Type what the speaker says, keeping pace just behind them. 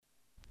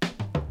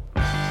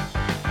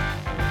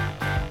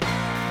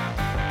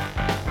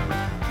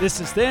This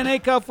is Than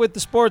Acuff with the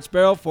Sports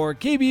Barrel for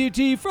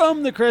KBUT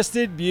from the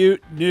Crested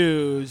Butte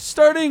News.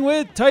 Starting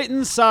with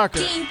Titans soccer.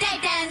 Teen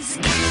Titans,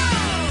 go!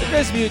 The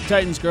Crested Butte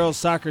Titans girls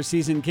soccer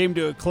season came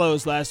to a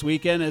close last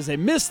weekend as they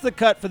missed the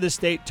cut for the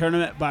state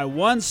tournament by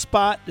one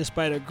spot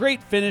despite a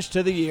great finish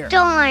to the year.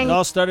 Darn. It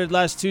all started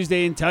last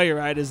Tuesday in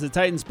Telluride as the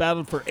Titans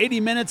battled for 80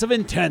 minutes of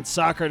intense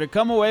soccer to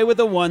come away with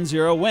a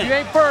 1-0 win. You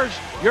ain't first,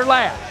 you're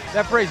last.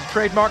 That phrase is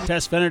trademark.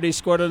 Tess Fennerty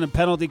scored on a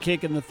penalty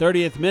kick in the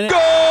 30th minute.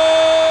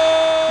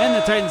 And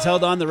the Titans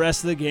held on the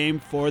rest of the game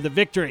for the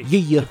victory.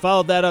 They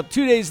followed that up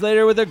 2 days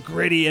later with a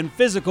gritty and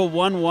physical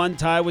 1-1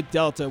 tie with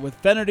Delta,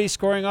 with Fennerty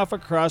scoring off a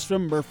cross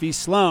from Murphy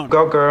Sloan.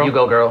 Go, girl. You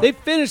go, girl. They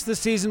finished the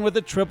season with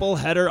a triple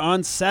header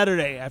on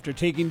Saturday after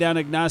taking down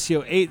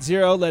Ignacio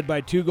 8-0, led by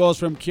 2 goals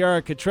from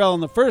Kiara Cottrell in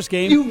the first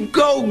game. You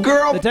go,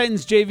 girl. The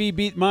Titans JV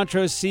beat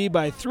Montrose C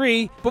by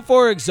 3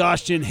 before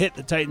exhaustion hit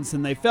the Titans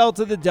and they fell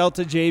to the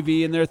Delta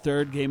JV in their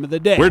third game of the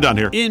day. We're done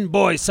here. In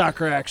boys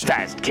soccer action.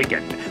 Fast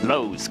kicking,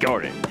 low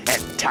scoring,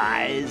 and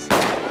ties.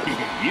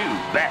 You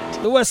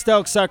bet. The West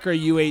Elk Soccer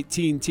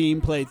U18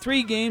 team played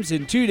 3 games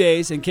in 2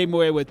 days and came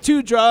away with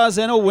 2 draws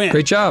and a win.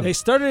 Great job. They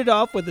started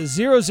off with a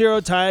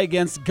 0-0 tie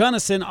against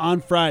Gunnison on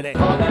Friday.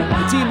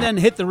 The team then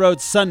hit the road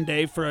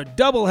Sunday for a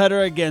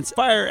doubleheader against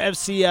Fire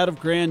FC out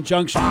of Grand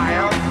Junction.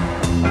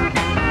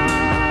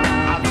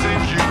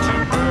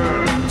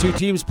 Two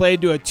teams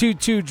played to a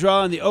 2-2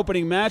 draw in the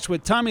opening match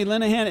with Tommy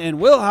Linehan and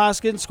Will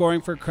Hoskins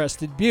scoring for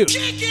Crested Butte.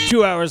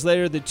 2 hours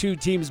later, the two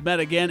teams met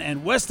again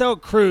and West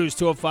Elk cruised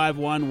to a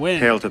 5-1 win.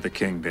 Hail to the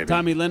king, baby.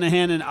 Tommy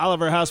Linehan and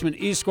Oliver Hausman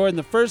each scored in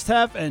the first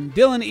half, and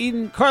Dylan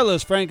Eden,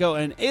 Carlos Franco,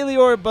 and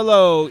Elior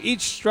Below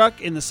each struck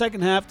in the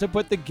second half to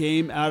put the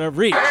game out of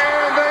reach.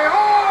 And they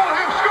all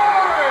have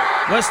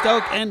scored! West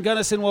Elk and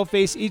Gunnison will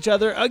face each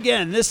other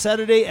again this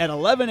Saturday at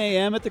 11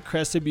 a.m. at the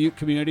Crested Butte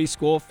Community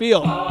School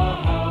field.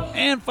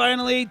 And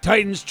finally,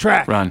 Titans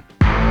track. Run.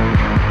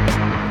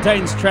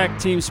 Titans track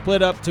team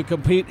split up to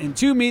compete in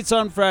 2 meets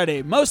on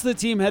Friday. Most of the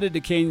team headed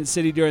to Canyon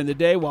City during the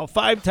day, while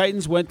 5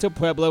 Titans went to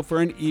Pueblo for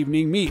an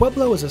evening meet.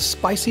 Pueblo is a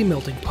spicy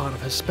melting pot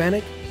of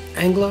Hispanic,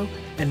 Anglo,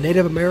 and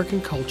Native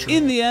American culture.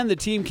 In the end, the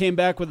team came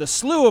back with a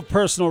slew of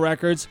personal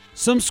records,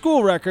 some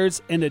school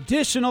records, and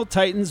additional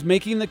Titans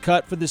making the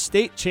cut for the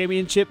state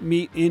championship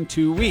meet in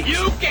 2 weeks.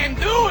 You can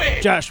do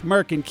it! Josh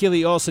Merck and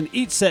Keely Olson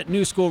each set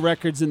new school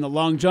records in the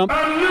long jump.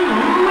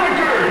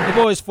 The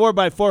boys'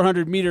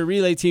 4x400 meter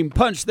relay team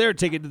punched their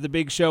ticket to the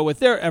big show with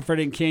their effort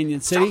in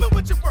Canyon City.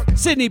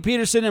 Sydney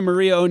Peterson and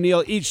Maria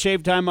O'Neill each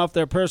shaved time off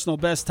their personal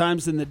best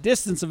times in the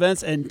distance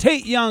events, and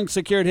Tate Young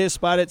secured his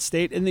spot at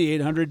state in the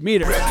 800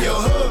 meter.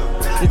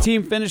 The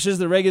team finishes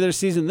the regular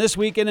season this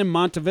weekend in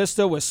Monte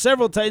Vista with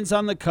several Titans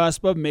on the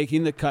cusp of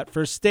making the cut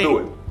for state.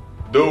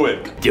 Do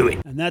it.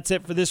 And that's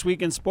it for this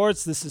week in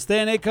sports. This is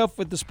Than Acuff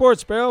with the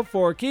Sports Barrel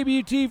for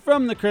KBUT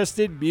from the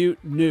Crested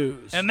Butte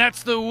News. And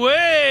that's the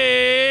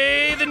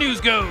way the news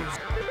goes.